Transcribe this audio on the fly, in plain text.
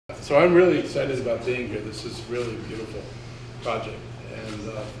So I'm really excited about being here. This is really a beautiful project,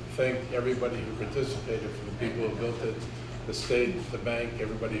 and thank everybody who participated, from the people who built it, the state, the bank,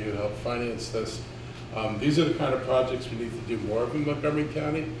 everybody who helped finance this. These are the kind of projects we need to do more of in Montgomery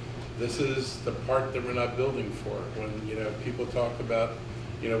County. This is the part that we're not building for. When people talk about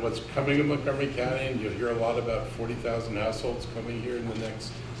what's coming in Montgomery County, and you'll hear a lot about 40,000 households coming here in the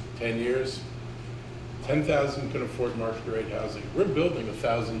next 10 years. 10,000 can afford market rate housing. We're building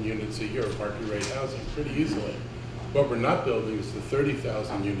 1,000 units a year of market rate housing pretty easily. What we're not building is the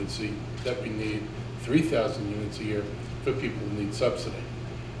 30,000 units that we need, 3,000 units a year for people who need subsidy.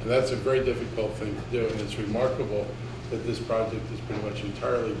 And that's a very difficult thing to do, and it's remarkable that this project is pretty much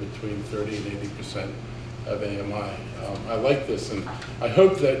entirely between 30 and 80% of AMI. I like this, and I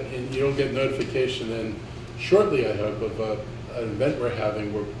hope that you'll get notification, and shortly I hope, of an event we're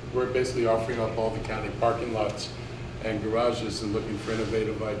having where we're basically offering up all the county parking lots and garages and looking for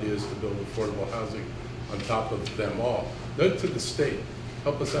innovative ideas to build affordable housing on top of them all. Note to the state,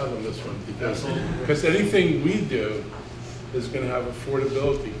 help us out on this one, because anything we do is going to have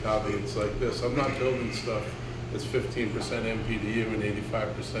affordability caveats like this. I'm not building stuff that's 15% MPDU and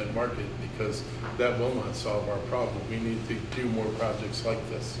 85% market, because that will not solve our problem. We need to do more projects like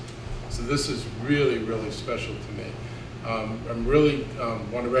this. So this is really, really special to me. I'm really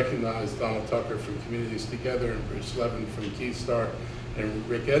want to recognize Donald Tucker from Communities Together, and Bruce Levin from Keystar, and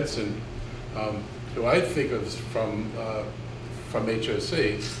Rick Edson, who I think of from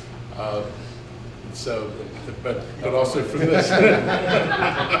HOC. But also from this,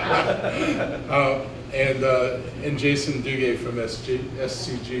 and Jason Duguay from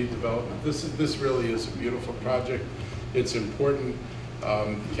SCG Development. This really is a beautiful project. It's important.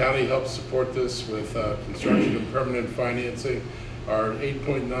 The county helps support this with construction and permanent financing. Our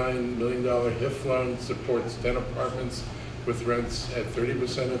 $8.9 million HIF loan supports 10 apartments with rents at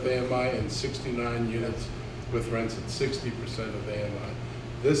 30% of AMI and 69 units with rents at 60% of AMI.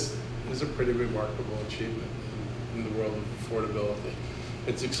 This is a pretty remarkable achievement in the world of affordability.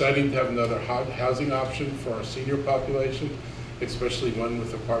 It's exciting to have another housing option for our senior population, especially one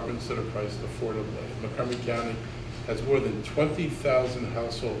with apartments that are priced affordably. Montgomery County has more than 20,000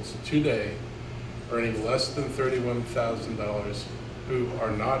 households today earning less than $31,000 who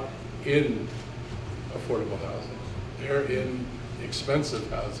are not in affordable housing. They're in expensive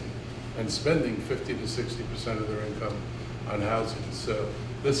housing and spending 50 to 60% of their income on housing. So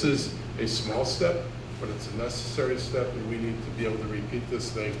this is a small step, but it's a necessary step, and we need to be able to repeat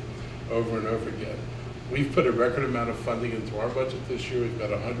this thing over and over again. We've put a record amount of funding into our budget this year. We've got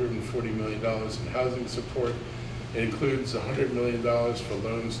 $140 million in housing support. It includes $100 million for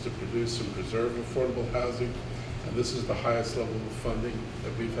loans to produce and preserve affordable housing. And this is the highest level of funding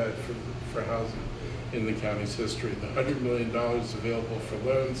that we've had for housing in the county's history. The $100 million available for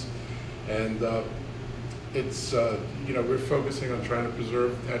loans, and we're focusing on trying to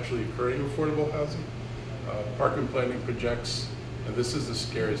preserve naturally occurring affordable housing. Park Planning projects, and this is a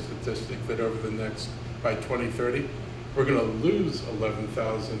scary statistic, that by 2030, we're going to lose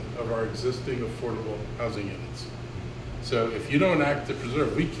 11,000 of our existing affordable housing units. So if you don't act to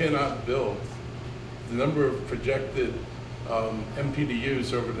preserve, we cannot build. The number of projected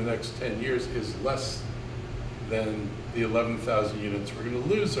MPDUs over the next 10 years is less than the 11,000 units we're going to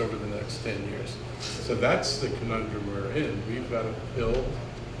lose over the next 10 years. So that's the conundrum we're in. We've got to build,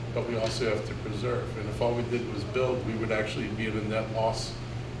 but we also have to preserve. And if all we did was build, we would actually be at a net loss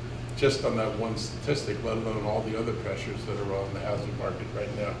just on that one statistic, let alone all the other pressures that are on the housing market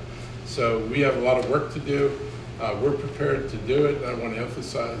right now. So we have a lot of work to do. We're prepared to do it. I want to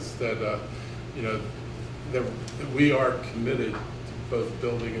emphasize that that we are committed to both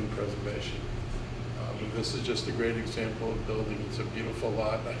building and preservation. This is just a great example of building. It's a beautiful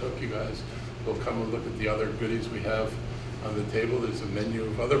lot. I hope you guys will come and look at the other goodies we have on the table. There's a menu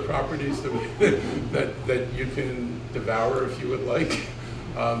of other properties that that you can devour if you would like.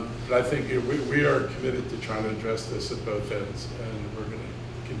 But I think we are committed to trying to address this at both ends, and we're going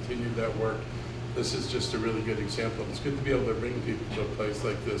to continue that work. This is just a really good example. It's good to be able to bring people to a place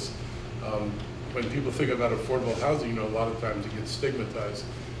like this. When people think about affordable housing, a lot of times it gets stigmatized.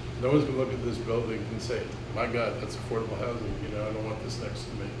 No one's going to look at this building and say, my God, that's affordable housing. I don't want this next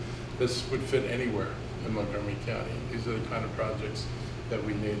to me. This would fit anywhere in Montgomery County. These are the kind of projects that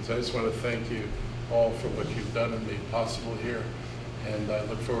we need. So I just want to thank you all for what you've done and made possible here. And I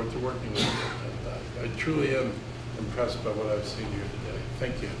look forward to working with you. And I truly am impressed by what I've seen here today.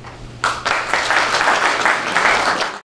 Thank you.